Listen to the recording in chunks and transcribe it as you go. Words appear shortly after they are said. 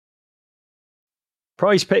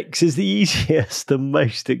Prize Picks is the easiest and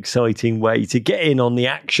most exciting way to get in on the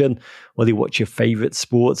action, whether you watch your favourite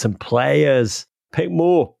sports and players. Pick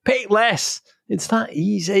more, pick less. It's that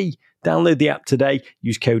easy. Download the app today.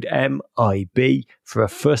 Use code MIB for a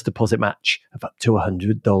first deposit match of up to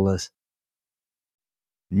 $100.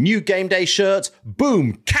 New game day shirts,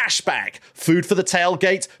 boom, cashback. Food for the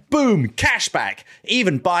tailgate, boom, cashback.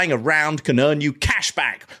 Even buying a round can earn you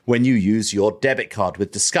cashback when you use your debit card.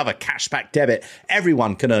 With Discover Cashback Debit,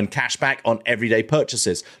 everyone can earn cashback on everyday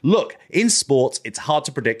purchases. Look, in sports, it's hard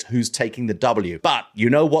to predict who's taking the W. But you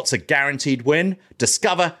know what's a guaranteed win?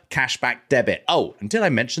 Discover Cashback Debit. Oh, and did I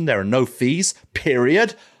mention there are no fees?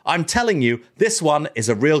 Period. I'm telling you, this one is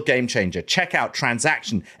a real game changer. Check out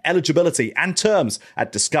transaction, eligibility, and terms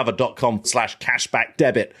at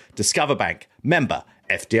discover.com/cashbackdebit. Discover Bank, member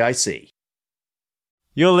FDIC.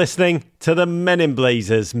 You're listening to the Men in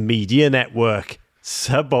Blazers Media Network,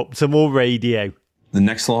 Suboptimal Radio. The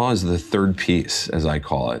next law is the third piece, as I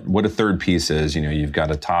call it. What a third piece is, you've got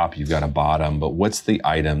a top, you've got a bottom, but what's the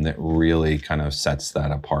item that really kind of sets that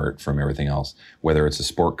apart from everything else? Whether it's a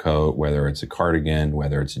sport coat, whether it's a cardigan,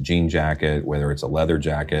 whether it's a jean jacket, whether it's a leather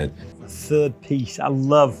jacket. The third piece, I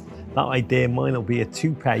love that idea. Mine will be a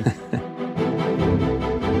toupee.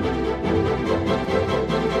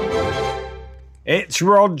 It's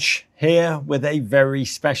Rog here with a very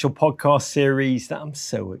special podcast series that I'm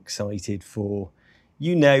so excited for.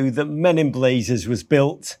 You know that Men in Blazers was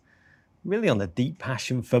built really on a deep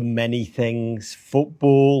passion for many things.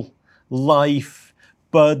 Football, life,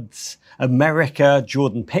 buds, America,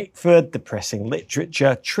 Jordan Pickford, depressing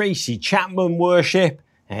literature, Tracy Chapman worship,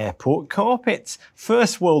 airport carpets,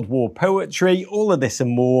 First World War poetry, all of this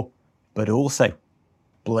and more, but also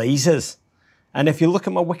Blazers. And if you look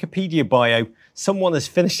at my Wikipedia bio, someone has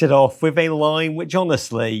finished it off with a line which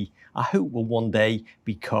honestly, I hope will one day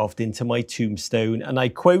be carved into my tombstone. And I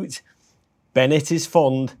quote, "Bennett is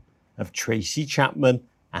fond of Tracy Chapman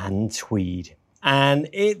and tweed." And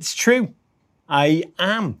it's true. I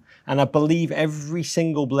am. And I believe every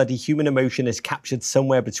single bloody human emotion is captured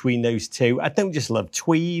somewhere between those two. I don't just love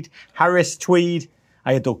tweed, Harris tweed.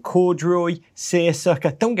 I adore corduroy,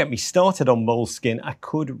 seersucker. Don't get me started on moleskin. I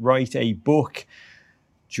could write a book.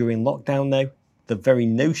 During lockdown though, the very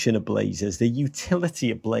notion of Blazers, the utility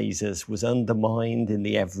of Blazers was undermined in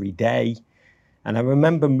the everyday. And I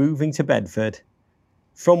remember moving to Bedford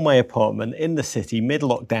from my apartment in the city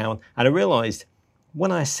mid-lockdown, and I realised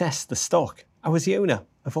when I assessed the stock, I was the owner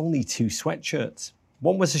of only 2 sweatshirts.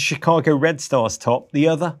 One was a Chicago Red Stars top, the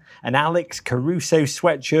other an Alex Caruso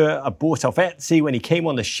sweatshirt I bought off Etsy when he came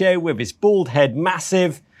on the show with his bald head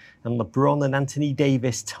massive and LeBron and Anthony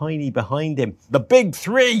Davis tiny behind him. The Big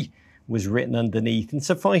Three was written underneath, and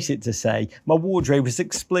suffice it to say, my wardrobe has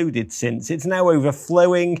exploded since. It's now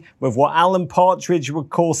overflowing with what Alan Partridge would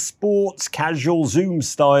call sports casual Zoom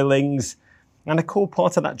stylings. And a core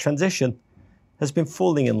part of that transition has been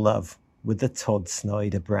falling in love with the Todd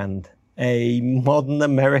Snyder brand, a modern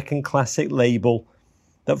American classic label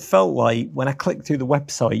that felt like, when I clicked through the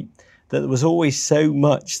website, that there was always so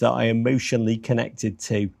much that I emotionally connected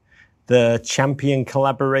to. The Champion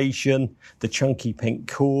collaboration, the chunky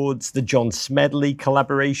pink cords, the John Smedley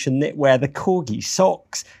collaboration knitwear, the corgi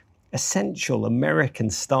socks, essential American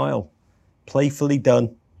style, playfully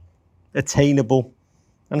done, attainable,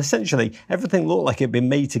 and essentially everything looked like it had been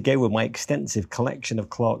made to go with my extensive collection of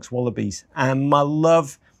Clark's Wallabies. And my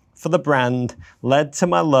love for the brand led to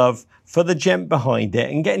my love for the gent behind it,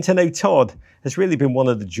 and getting to know Todd has really been one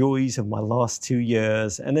of the joys of my last 2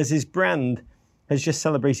 years. And as his brand has just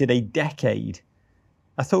celebrated a decade,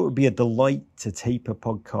 I thought it would be a delight to tape a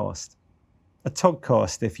podcast. A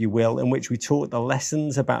Toddcast, if you will, in which we talk the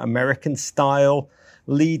lessons about American style,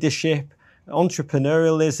 leadership,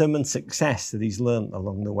 entrepreneurialism and success that he's learned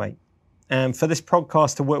along the way. And for this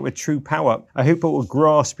podcast to work with true power, I hope it will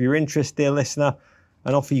grasp your interest, dear listener,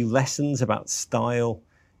 and offer you lessons about style,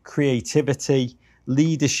 creativity,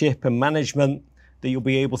 leadership and management that you'll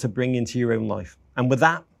be able to bring into your own life. And with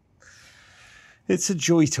that, it's a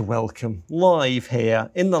joy to welcome live here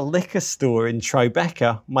in the liquor store in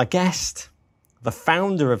Tribeca, my guest, the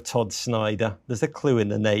founder of Todd Snyder. There's a clue in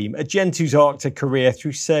the name. A gent who's arced a career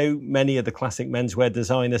through so many of the classic menswear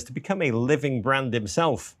designers to become a living brand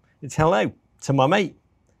himself. It's hello to my mate,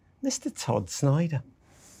 Mr. Todd Snyder.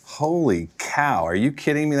 Holy cow, are you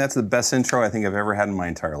kidding me? That's the best intro I think I've ever had in my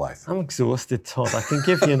entire life. I'm exhausted, Todd. I can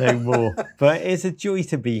give you no more. But it's a joy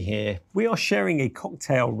to be here. We are sharing a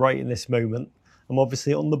cocktail right in this moment. I'm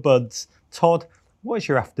obviously on the buds. Todd, what is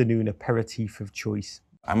your afternoon aperitif of choice?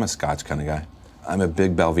 I'm a Scotch kind of guy. I'm a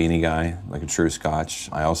big Balvenie guy, like a true Scotch.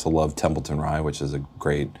 I also love Templeton Rye, which is a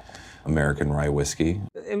great American rye whiskey.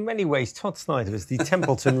 In many ways, Todd Snyder is the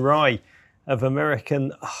Templeton Rye of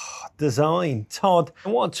American design. Todd, I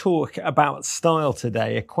want to talk about style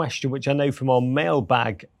today, a question which I know from our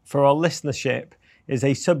mailbag for our listenership is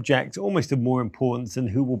a subject almost of more importance than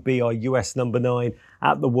who will be our US number 9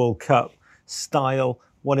 at the World Cup. Style,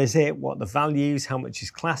 what is it? What are the values? How much is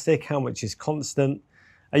classic? How much is constant?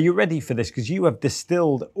 Are you ready for this? Because you have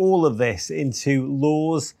distilled all of this into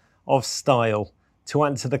laws of style to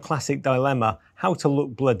answer the classic dilemma, how to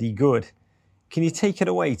look bloody good. Can you take it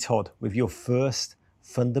away, Todd, with your first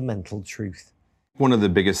fundamental truth? One of the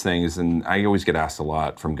biggest things, and I always get asked a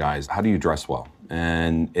lot from guys, how do you dress well?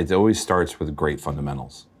 And it always starts with great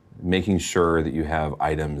fundamentals, making sure that you have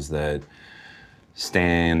items that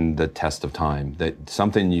stand the test of time, that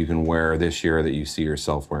something you can wear this year that you see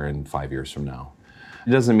yourself wearing 5 years from now. It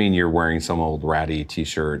doesn't mean you're wearing some old ratty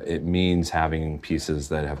t-shirt. It means having pieces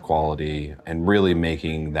that have quality and really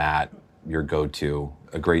making that your go-to.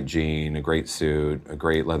 A great jean, a great suit, a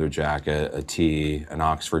great leather jacket, a tee, an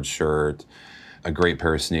Oxford shirt, a great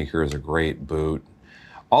pair of sneakers, a great boot.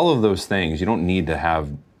 All of those things, you don't need to have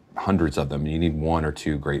hundreds of them. You need one or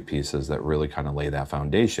two great pieces that really kind of lay that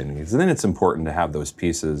foundation. Because then it's important to have those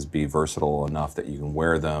pieces be versatile enough that you can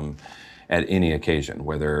wear them at any occasion,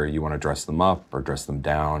 whether you want to dress them up or dress them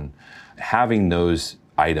down. Having those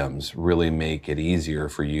items really make it easier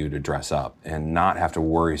for you to dress up and not have to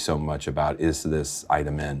worry so much about, is this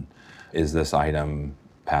item in? Is this item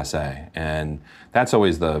passé? And that's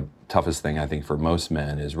always the toughest thing, I think, for most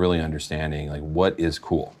men, is really understanding like what is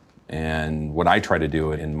cool. And what I try to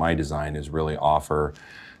do in my design is really offer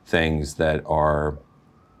things that are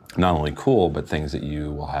not only cool, but things that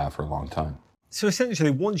you will have for a long time. So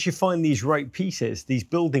essentially, once you find these right pieces, these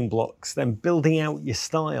building blocks, then building out your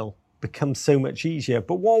style becomes so much easier.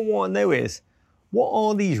 But what I want to know is, what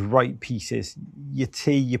are these right pieces? Your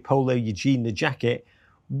tee, your polo, your jean, the jacket.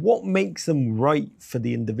 What makes them right for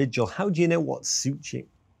the individual? How do you know what suits you?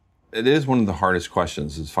 It is one of the hardest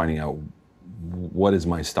questions, is finding out what is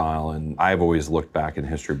my style. And I've always looked back in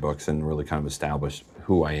history books and really kind of established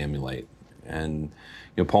who I emulate. And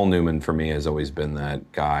Paul Newman for me has always been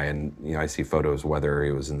that guy. And I see photos, whether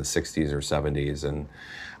he was in the 60s or 70s, and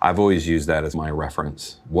I've always used that as my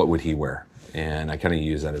reference. What would he wear? And I kind of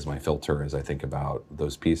use that as my filter as I think about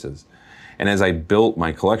those pieces. And as I built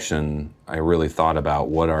my collection, I really thought about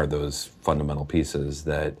what are those fundamental pieces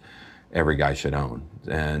that every guy should own.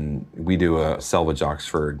 And we do a selvage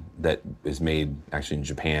Oxford that is made actually in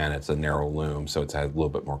Japan. It's a narrow loom, so it's had a little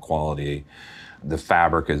bit more quality. The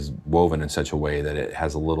fabric is woven in such a way that it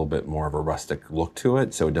has a little bit more of a rustic look to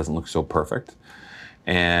it, so it doesn't look so perfect.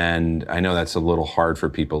 And I know that's a little hard for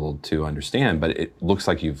people to understand, but it looks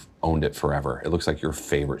like you've owned it forever. It looks like your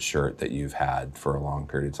favorite shirt that you've had for a long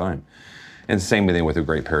period of time. And it's the same thing with a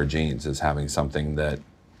great pair of jeans, is having something that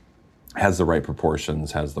has the right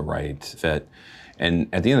proportions, has the right fit. And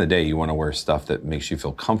at the end of the day, you want to wear stuff that makes you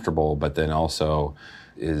feel comfortable, but then also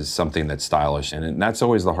is something that's stylish. And that's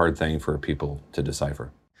always the hard thing for people to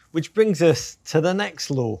decipher. Which brings us to the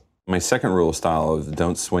next law. My second rule of style is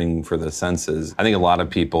don't swing for the senses. I think a lot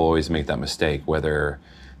of people always make that mistake, whether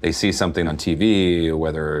they see something on TV,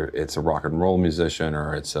 whether it's a rock and roll musician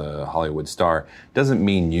or it's a Hollywood star, doesn't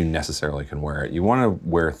mean you necessarily can wear it. You want to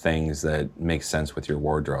wear things that make sense with your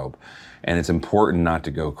wardrobe. And it's important not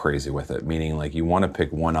to go crazy with it, meaning like you want to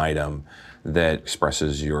pick one item that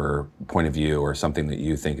expresses your point of view or something that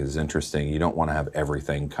you think is interesting. You don't want to have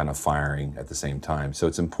everything kind of firing at the same time. So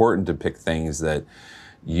it's important to pick things that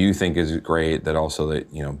you think is great, that also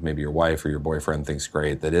that, maybe your wife or your boyfriend thinks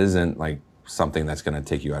great, that isn't like something that's going to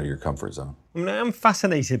take you out of your comfort zone. I'm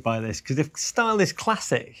fascinated by this, because if style is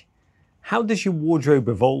classic, how does your wardrobe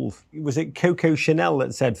evolve? Was it Coco Chanel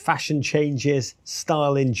that said fashion changes,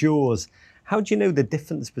 style endures? How do you know the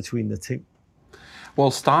difference between the two?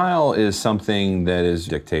 Well, style is something that is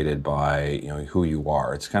dictated by who you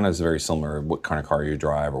are. It's kind of very similar to what kind of car you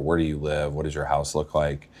drive or where do you live, what does your house look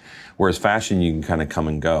like. Whereas fashion, you can kind of come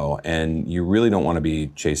and go, and you really don't want to be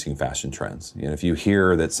chasing fashion trends. If you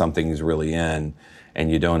hear that something is really in and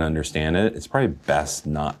you don't understand it, it's probably best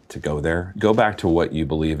not to go there. Go back to what you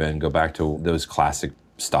believe in, go back to those classic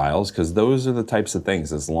styles, because those are the types of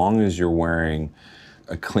things, as long as you're wearing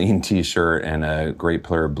a clean t-shirt and a great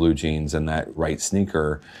pair of blue jeans and that right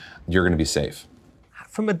sneaker, you're going to be safe.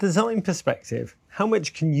 From a design perspective, how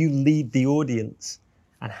much can you lead the audience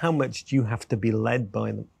and how much do you have to be led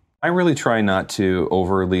by them? I really try not to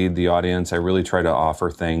overlead the audience. I really try to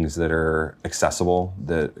offer things that are accessible,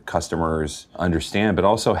 that customers understand, but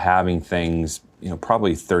also having things,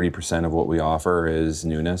 probably 30% of what we offer is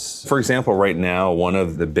newness. For example, right now, one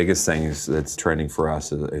of the biggest things that's trending for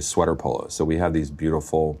us is sweater polos. So we have these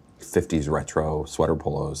beautiful 50s retro sweater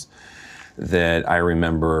polos that I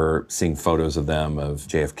remember seeing photos of them of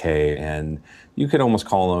JFK, and you could almost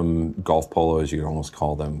call them golf polos. You could almost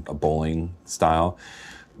call them a bowling style.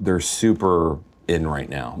 They're super in right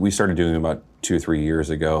now. We started doing them about 2 or 3 years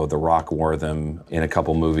ago. The Rock wore them in a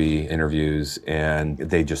couple movie interviews, and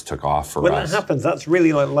they just took off for us. When that happens, that's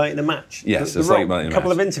really like lighting a match. Yes, it's like lighting a match. A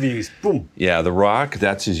couple of interviews, boom. Yeah, The Rock,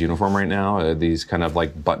 that's his uniform right now. These kind of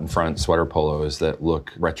like button front sweater polos that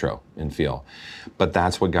look retro in feel. But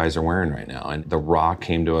that's what guys are wearing right now. And The Rock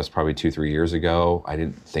came to us probably 2 or 3 years ago. I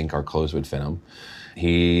didn't think our clothes would fit him.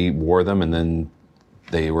 He wore them, and then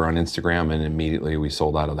they were on Instagram, and immediately we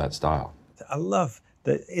sold out of that style. I love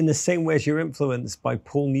that in the same way as you're influenced by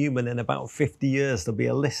Paul Newman, in about 50 years, there'll be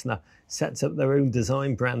a listener sets up their own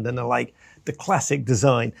design brand and are like the classic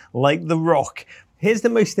design, like The Rock. Here's the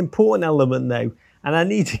most important element though, and I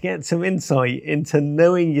need to get some insight into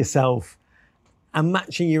knowing yourself and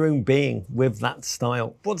matching your own being with that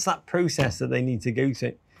style. What's that process that they need to go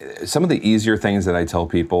through? Some of the easier things that I tell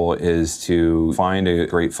people is to find a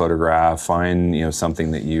great photograph, find something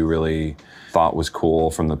that you really thought was cool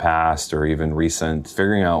from the past or even recent,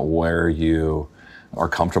 figuring out where you are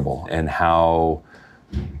comfortable and how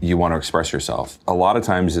you want to express yourself. A lot of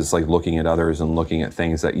times it's like looking at others and looking at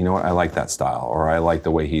things that, I like that style, or I like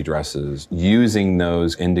the way he dresses. Using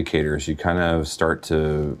those indicators, you kind of start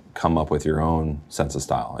to come up with your own sense of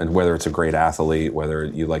style. And whether it's a great athlete, whether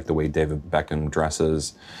you like the way David Beckham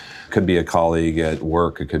dresses, could be a colleague at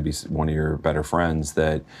work, it could be one of your better friends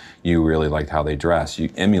that you really liked how they dress. You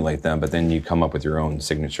emulate them, but then you come up with your own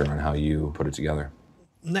signature on how you put it together.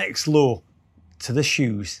 Next law, to the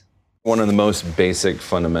shoes. One of the most basic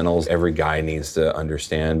fundamentals every guy needs to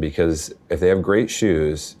understand, because if they have great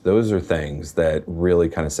shoes, those are things that really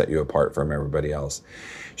kind of set you apart from everybody else.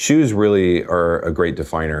 Shoes really are a great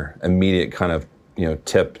definer, immediate kind of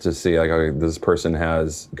tip to see like, okay, this person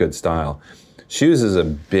has good style. Shoes is a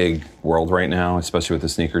big world right now, especially with the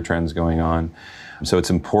sneaker trends going on. So it's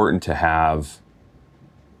important to have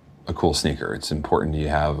a cool sneaker. It's important to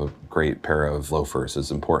have a great pair of loafers. It's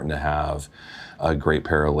important to have a great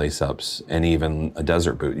pair of lace-ups and even a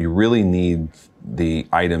desert boot. You really need the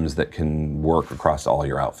items that can work across all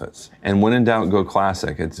your outfits. And when in doubt, go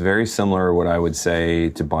classic. It's very similar, what I would say,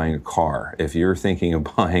 to buying a car. If you're thinking of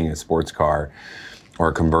buying a sports car or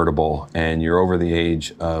a convertible and you're over the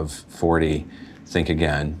age of 40, think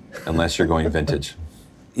again, unless you're going vintage.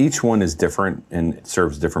 Each one is different and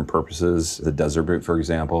serves different purposes. The desert boot, for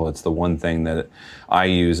example, it's the one thing that I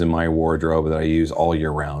use in my wardrobe that I use all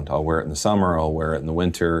year round. I'll wear it in the summer, I'll wear it in the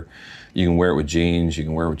winter. You can wear it with jeans, you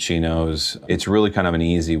can wear it with chinos. It's really kind of an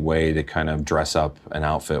easy way to kind of dress up an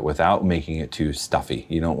outfit without making it too stuffy.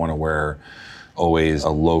 You don't want to wear always a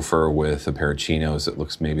loafer with a pair of chinos that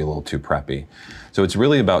looks maybe a little too preppy. So it's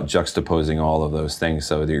really about juxtaposing all of those things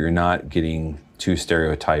so that you're not getting too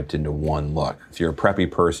stereotyped into one look. If you're a preppy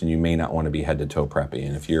person, you may not want to be head to toe preppy.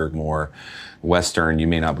 And if you're more Western, you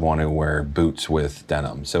may not want to wear boots with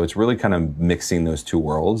denim. So it's really kind of mixing those two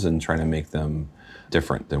worlds and trying to make them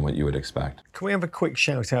different than what you would expect. Can we have a quick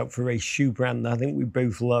shout out for a shoe brand that I think we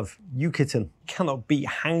both love? Yucatan. Cannot beat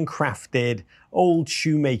handcrafted, old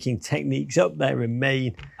shoemaking techniques up there in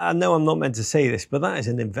Maine. I know I'm not meant to say this, but that is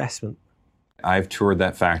an investment. I've toured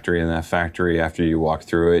that factory, and that factory, after you walk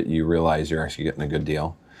through it, you realize you're actually getting a good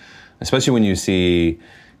deal. Especially when you see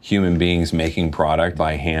human beings making product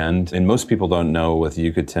by hand. And most people don't know with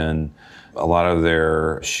Yucatan, a lot of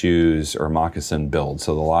their shoes are moccasin build.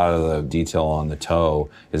 So a lot of the detail on the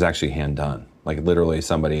toe is actually hand done. Like literally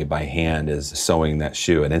somebody by hand is sewing that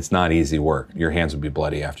shoe, and it's not easy work. Your hands would be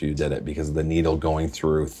bloody after you did it because of the needle going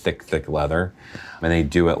through thick leather. And they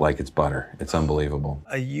do it like it's butter. It's unbelievable.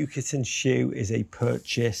 A Yucatan shoe is a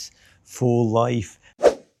purchase for life.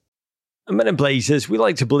 At Men in Blazers, we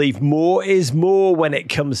like to believe more is more when it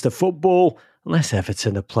comes to football. Unless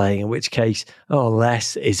Everton are playing, in which case,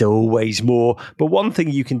 less is always more. But one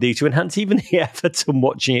thing you can do to enhance even the Everton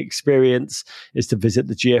watching experience is to visit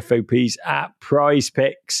the GFOPs at Prize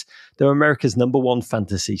Picks. They're America's #1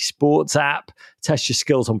 fantasy sports app. Test your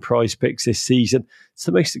skills on Prize Picks this season. It's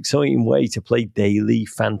the most exciting way to play daily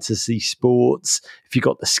fantasy sports. If you've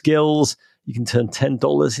got the skills, you can turn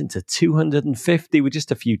 $10 into $250 with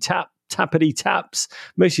just a few taps. tappity taps,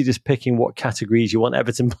 mostly just picking what categories you want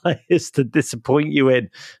Everton players to disappoint you in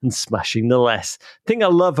and smashing the less. Thing I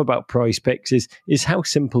love about Prize Picks is how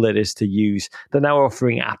simple it is to use. They're now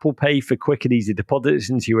offering Apple Pay for quick and easy deposits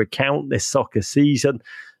into your account this soccer season.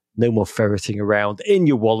 No more ferreting around in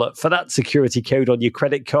your wallet for that security code on your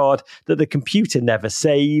credit card that the computer never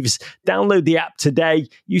saves. Download the app today.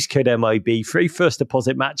 Use code MiB for a first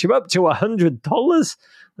deposit match of up to $100.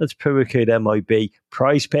 That's promo code MiB.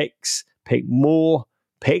 Prize Picks. Pick more,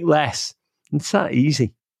 pick less. It's that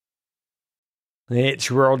easy.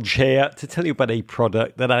 It's Rog here to tell you about a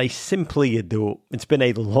product that I simply adore. It's been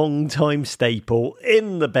a long time staple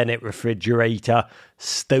in the Bennett refrigerator.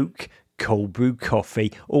 Stoke cold brew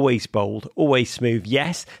coffee, always bold, always smooth.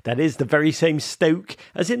 Yes, that is the very same Stoke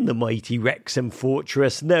as in the mighty Wrexham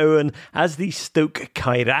fortress known as the Stoke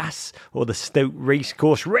Kairas or the Stoke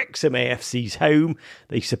Racecourse, Wrexham AFC's home.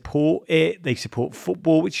 They support it, they support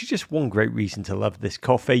football, which is just one great reason to love this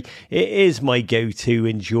coffee. It is my go-to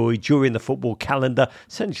enjoy during the football calendar,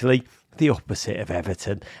 essentially the opposite of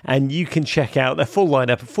Everton. And you can check out their full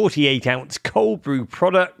lineup of 48-ounce cold brew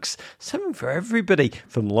products, something for everybody,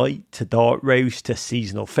 from light to dark roast to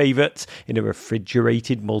seasonal favourites in a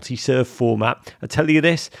refrigerated multi-serve format. I tell you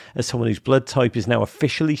this, as someone whose blood type is now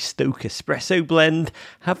officially Stoke Espresso Blend,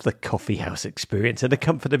 have the coffee house experience in the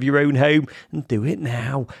comfort of your own home and do it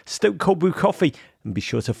now. Stoke Cold Brew Coffee. And be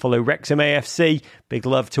sure to follow Wrexham AFC. Big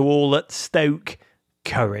love to all at Stoke.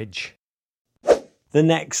 Courage. The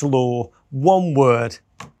next law, one word.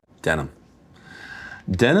 Denim.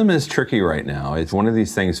 Denim is tricky right now. It's one of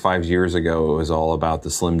these things. 5 years ago, it was all about the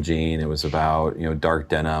slim jean. It was about, dark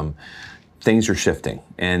denim. Things are shifting.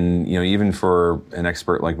 And, even for an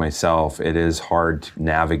expert like myself, it is hard to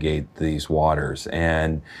navigate these waters.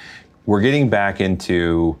 And we're getting back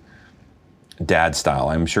into dad style.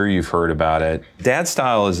 I'm sure you've heard about it. Dad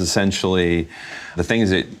style is essentially the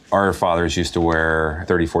things that our fathers used to wear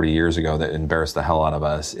 30, 40 years ago that embarrassed the hell out of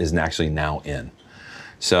us is actually now in.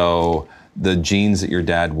 So the jeans that your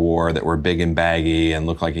dad wore that were big and baggy and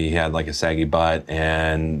looked like he had like a saggy butt,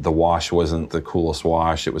 and the wash wasn't the coolest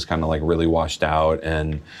wash. It was kind of like really washed out.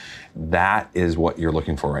 And that is what you're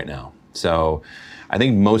looking for right now. So I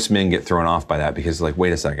think most men get thrown off by that because like,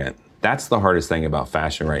 wait a second. That's the hardest thing about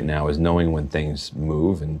fashion right now is knowing when things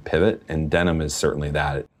move and pivot, and denim is certainly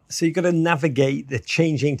that. So you've got to navigate the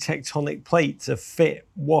changing tectonic plates of fit,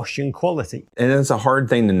 wash, and quality. And it's a hard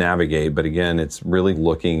thing to navigate, but again, it's really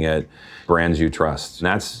looking at brands you trust. And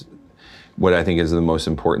that's what I think is the most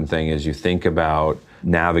important thing as you think about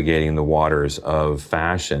navigating the waters of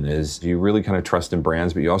fashion is you really kind of trust in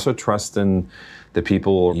brands, but you also trust in the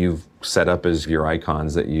people you've set up as your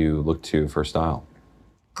icons that you look to for style.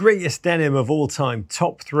 Greatest denim of all time,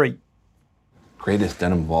 top three. Greatest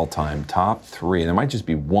denim of all time, top three. And there might just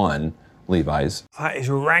be one, Levi's. That is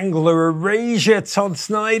Wrangler Erasure, Todd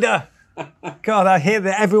Snyder. God, I hear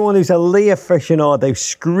that everyone who's a Lee aficionado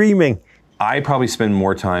screaming. I probably spend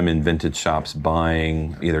more time in vintage shops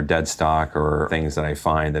buying either dead stock or things that I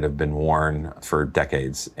find that have been worn for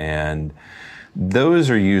decades. And those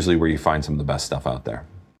are usually where you find some of the best stuff out there.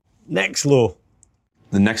 Next law.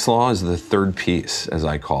 The next law is the third piece, as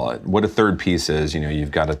I call it. What a third piece is,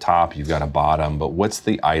 you've got a top, you've got a bottom, but what's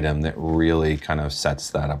the item that really kind of sets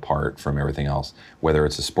that apart from everything else? Whether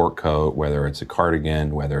it's a sport coat, whether it's a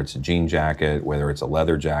cardigan, whether it's a jean jacket, whether it's a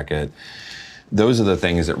leather jacket. Those are the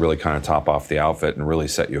things that really kind of top off the outfit and really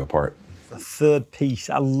set you apart. The third piece.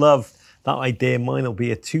 I love that idea. Mine will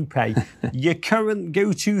be a toupee. Your current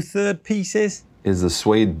go-to third piece is the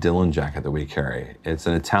suede Dylan jacket that we carry. It's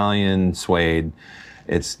an Italian suede.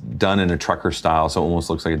 It's done in a trucker style, so it almost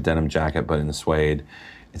looks like a denim jacket, but in the suede.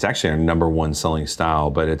 It's actually our number one selling style,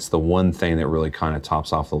 but it's the one thing that really kind of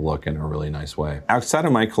tops off the look in a really nice way. Outside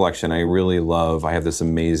of my collection, I have this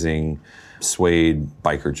amazing suede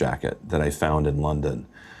biker jacket that I found in London,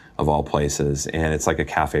 of all places, and it's like a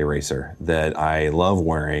cafe racer that I love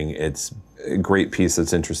wearing. It's a great piece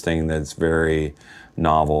that's interesting, that's very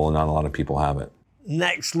novel, and not a lot of people have it.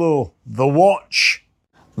 Next law, the watch.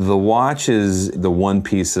 The watch is the one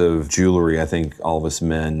piece of jewelry I think all of us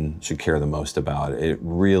men should care the most about. It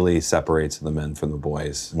really separates the men from the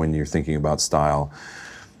boys when you're thinking about style.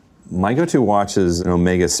 My go-to watch is an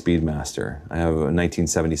Omega Speedmaster. I have a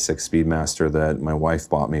 1976 Speedmaster that my wife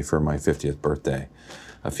bought me for my 50th birthday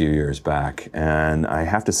a few years back. And I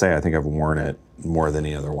have to say, I think I've worn it more than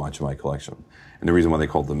any other watch in my collection. And the reason why they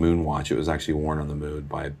called it the moon watch, it was actually worn on the moon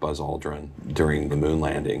by Buzz Aldrin during the moon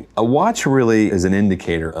landing. A watch really is an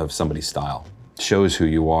indicator of somebody's style. It shows who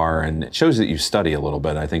you are and it shows that you study a little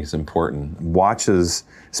bit. I think it's important. Watches,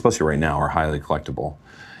 especially right now, are highly collectible.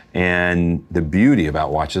 And the beauty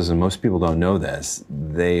about watches, and most people don't know this,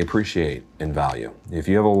 they appreciate in value. If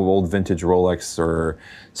you have an old vintage Rolex or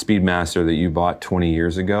Speedmaster that you bought 20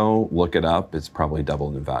 years ago, look it up, it's probably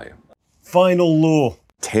doubled in value. Final law.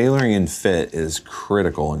 Tailoring and fit is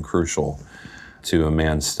critical and crucial to a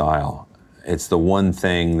man's style. It's the one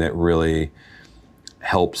thing that really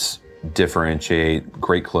helps differentiate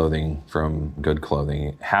great clothing from good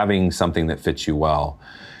clothing. Having something that fits you well.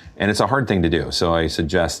 And it's a hard thing to do. So I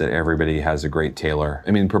suggest that everybody has a great tailor.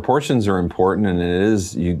 I mean, proportions are important, and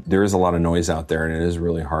there is a lot of noise out there, and it is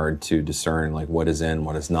really hard to discern like what is in,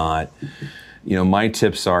 what is not. You know, my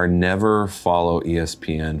tips are never follow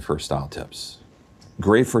ESPN for style tips.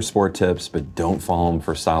 Great for sport tips, but don't follow them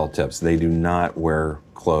for style tips. They do not wear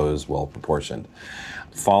clothes well proportioned.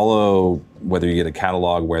 Follow whether you get a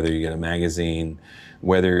catalog, whether you get a magazine,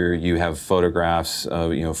 whether you have photographs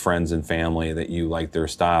of friends and family that you like their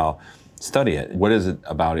style. Study it. What is it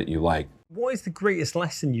about it you like? What is the greatest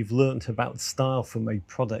lesson you've learned about style from a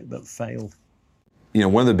product that failed?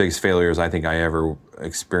 One of the biggest failures I think I ever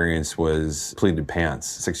experienced was pleated pants.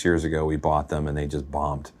 6 years ago, we bought them and they just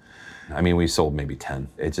bombed. I mean, we sold maybe 10.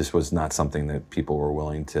 It just was not something that people were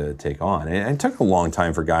willing to take on. And it took a long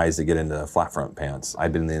time for guys to get into flat front pants.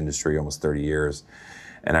 I've been in the industry almost 30 years.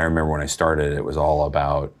 And I remember when I started, it was all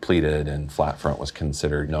about pleated, and flat front was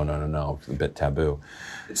considered no, a bit taboo.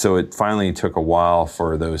 So it finally took a while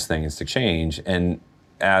for those things to change. And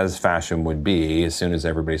as fashion would be, as soon as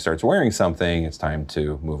everybody starts wearing something, it's time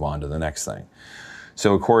to move on to the next thing.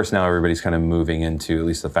 So of course now everybody's kind of moving into, at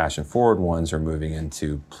least the fashion forward ones are moving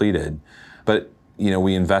into pleated. But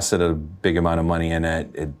we invested a big amount of money in it.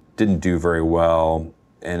 It didn't do very well.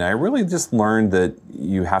 And I really just learned that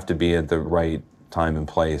you have to be at the right time and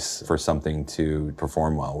place for something to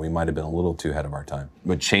perform well. We might have been a little too ahead of our time.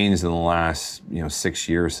 What changed in the last 6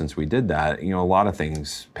 years since we did that, a lot of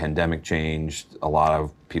things. Pandemic changed a lot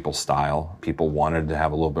of people's style. People wanted to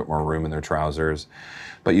have a little bit more room in their trousers.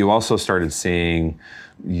 But you also started seeing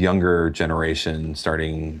younger generation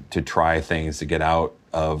starting to try things to get out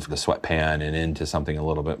of the sweatpant and into something a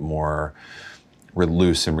little bit more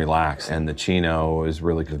loose and relaxed. And the chino is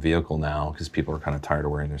really the vehicle now because people are kind of tired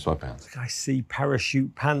of wearing their sweatpants. I see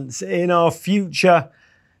parachute pants in our future.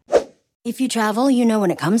 If you travel,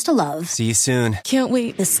 when it comes to love. See you soon. Can't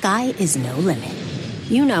wait. The sky is no limit.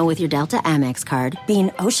 With your Delta Amex card,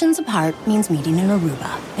 being oceans apart means meeting in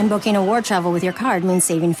Aruba. And booking award travel with your card means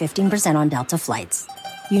saving 15% on Delta flights.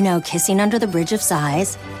 Kissing under the bridge of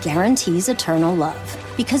sighs guarantees eternal love.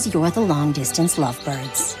 Because you're the long-distance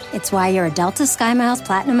lovebirds. It's why you're a Delta SkyMiles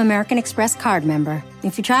Platinum American Express card member.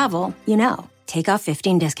 If you travel, Take off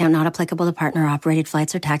 15 discount not applicable to partner-operated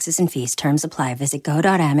flights or taxes and fees. Terms apply. Visit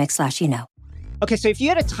go.amex/. Okay, so if you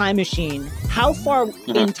had a time machine, how far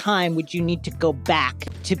in time would you need to go back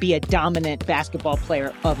to be a dominant basketball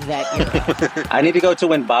player of that era? I need to go to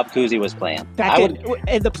when Bob Cousy was playing. Back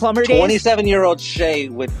in the plumber days? 27-year-old Shea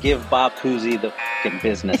would give Bob Cousy the fucking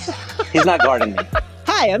business. He's not guarding me.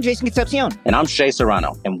 Hi, I'm Jason Concepcion. And I'm Shea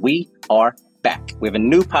Serrano, and we are back. We have a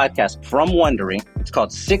new podcast from Wondery. It's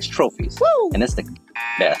called Six Trophies. Woo! And it's the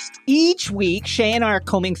best. Each week, Shay and I are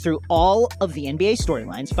combing through all of the NBA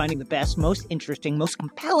storylines, finding the best, most interesting, most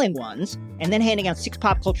compelling ones, and then handing out 6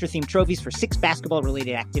 pop culture-themed trophies for 6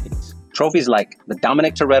 basketball-related activities. Trophies like the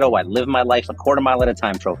Dominic Toretto I Live My Life a Quarter Mile at a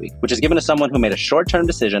Time trophy, which is given to someone who made a short-term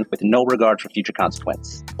decision with no regard for future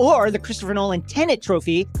consequence. Or the Christopher Nolan Tenet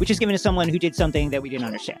trophy, which is given to someone who did something that we didn't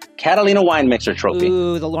understand. Catalina Wine Mixer trophy.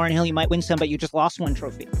 Ooh, the Lauryn Hill You Might Win Some But You Just Lost One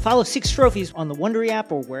trophy. Follow 6 Trophies on the Wondery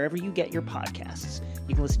app or wherever you get your podcasts.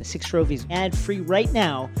 You can listen to 6 Trophies ad-free right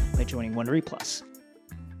now by joining Wondery Plus.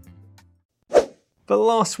 The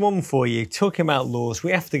last one for you, talking about laws,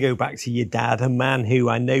 we have to go back to your dad, a man who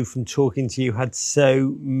I know from talking to you had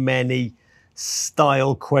so many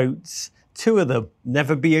style quotes. 2 of them,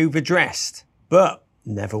 never be overdressed, but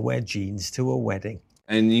never wear jeans to a wedding.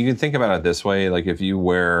 And you can think about it this way, like if you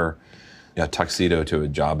wear a tuxedo to a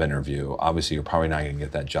job interview, obviously you're probably not going to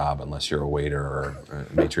get that job unless you're a waiter or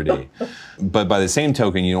a maitre d'. But by the same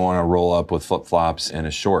token, you don't want to roll up with flip-flops and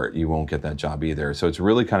a short. You won't get that job either. So it's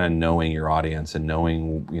really kind of knowing your audience and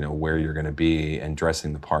knowing, where you're going to be and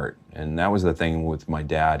dressing the part. And that was the thing with my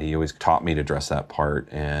dad. He always taught me to dress that part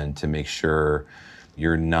and to make sure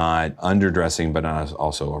you're not underdressing but not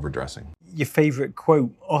also overdressing. Your favorite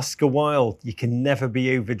quote, Oscar Wilde, you can never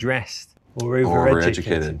be overdressed or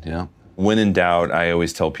overeducated. Yeah. When in doubt, I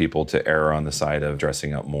always tell people to err on the side of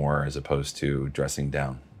dressing up more as opposed to dressing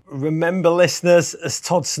down. Remember, listeners, as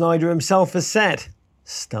Todd Snyder himself has said,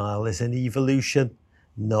 style is an evolution,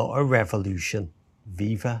 not a revolution.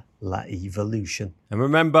 Viva La Evolution. And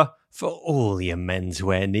remember, for all your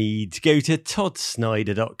menswear needs, go to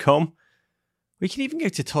toddsnyder.com. We can even go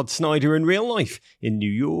to Todd Snyder in real life in New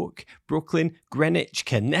York, Brooklyn, Greenwich,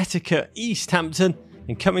 Connecticut, East Hampton,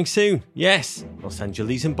 and coming soon, yes, Los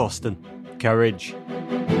Angeles and Boston. Courage.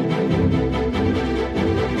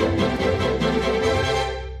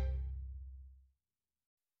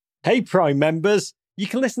 Hey Prime members, you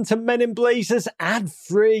can listen to Men in Blazers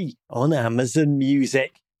ad-free on Amazon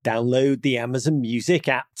Music. Download the Amazon Music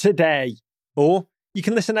app today. Or you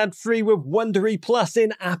can listen ad-free with Wondery Plus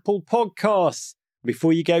in Apple Podcasts.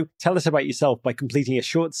 Before you go, tell us about yourself by completing a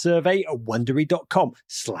short survey at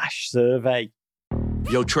wondery.com/survey.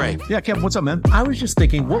 Yo, Trey. Yeah, Kev, what's up, man? I was just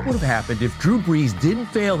thinking, what would have happened if Drew Brees didn't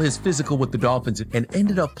fail his physical with the Dolphins and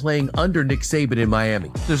ended up playing under Nick Saban in Miami?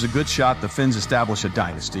 There's a good shot the Finns establish a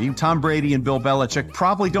dynasty. Tom Brady and Bill Belichick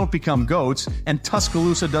probably don't become GOATs, and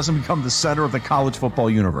Tuscaloosa doesn't become the center of the college football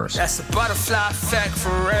universe. That's a butterfly effect for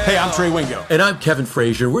real. Hey, I'm Trey Wingo. And I'm Kevin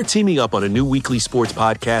Frazier. We're teaming up on a new weekly sports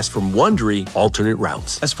podcast from Wondery, Alternate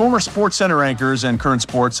Routes. As former Sports Center anchors and current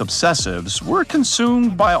sports obsessives, we're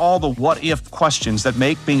consumed by all the what-if questions that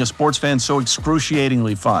make being a sports fan so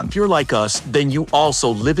excruciatingly fun. If you're like us, then you also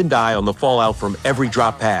live and die on the fallout from every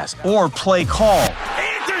drop pass. Or play call.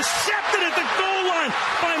 Intercepted at the goal line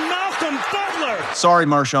by Malcolm Butler. Sorry,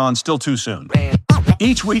 Marshawn, still too soon.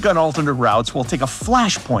 Each week on Alternate Routes, we'll take a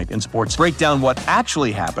flashpoint in sports, break down what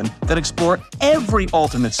actually happened, then explore every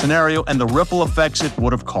alternate scenario and the ripple effects it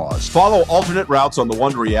would have caused. Follow Alternate Routes on the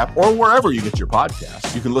Wondery app or wherever you get your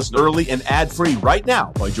podcasts. You can listen early and ad-free right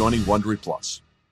now by joining Wondery Plus.